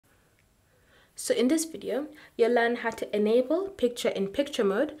So in this video, you'll learn how to enable picture-in-picture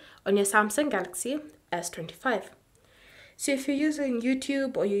mode on your Samsung Galaxy S25. So if you're using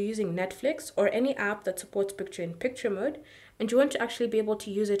YouTube or you're using Netflix or any app that supports picture-in-picture mode and you want to actually be able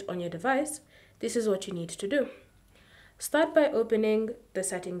to use it on your device, this is what you need to do. Start by opening the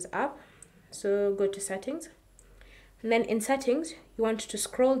Settings app. So go to Settings. And then in Settings, you want to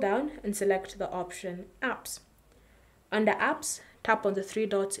scroll down and select the option Apps. Under Apps, tap on the three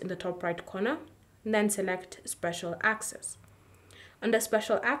dots in the top right corner, and then select Special Access. Under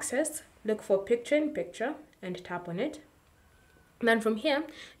Special Access, look for Picture-in-Picture and tap on it. And then from here,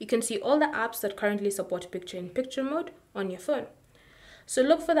 you can see all the apps that currently support Picture-in-Picture mode on your phone. So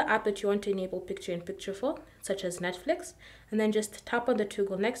look for the app that you want to enable Picture-in-Picture for, such as Netflix, and then just tap on the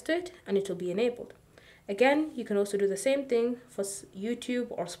toggle next to it and it will be enabled. Again, you can also do the same thing for YouTube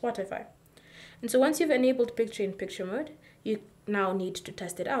or Spotify. And so once you've enabled Picture-in-Picture mode, you now need to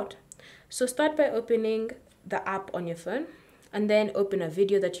test it out. So start by opening the app on your phone and then open a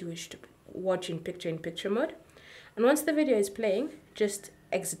video that you wish to watch in Picture-in-Picture mode. And once the video is playing, just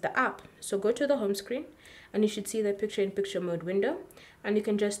exit the app. So go to the home screen and you should see the Picture-in-Picture mode window, and you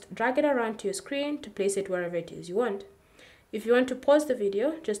can just drag it around to your screen to place it wherever it is you want. If you want to pause the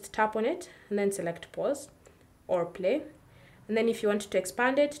video, just tap on it and then select pause or play. And then if you want to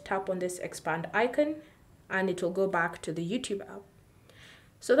expand it, tap on this expand icon and it will go back to the YouTube app.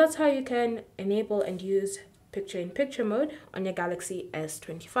 So that's how you can enable and use picture-in-picture mode on your Galaxy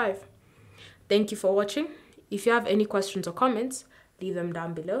S25. Thank you for watching. If you have any questions or comments, leave them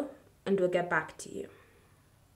down below and we'll get back to you.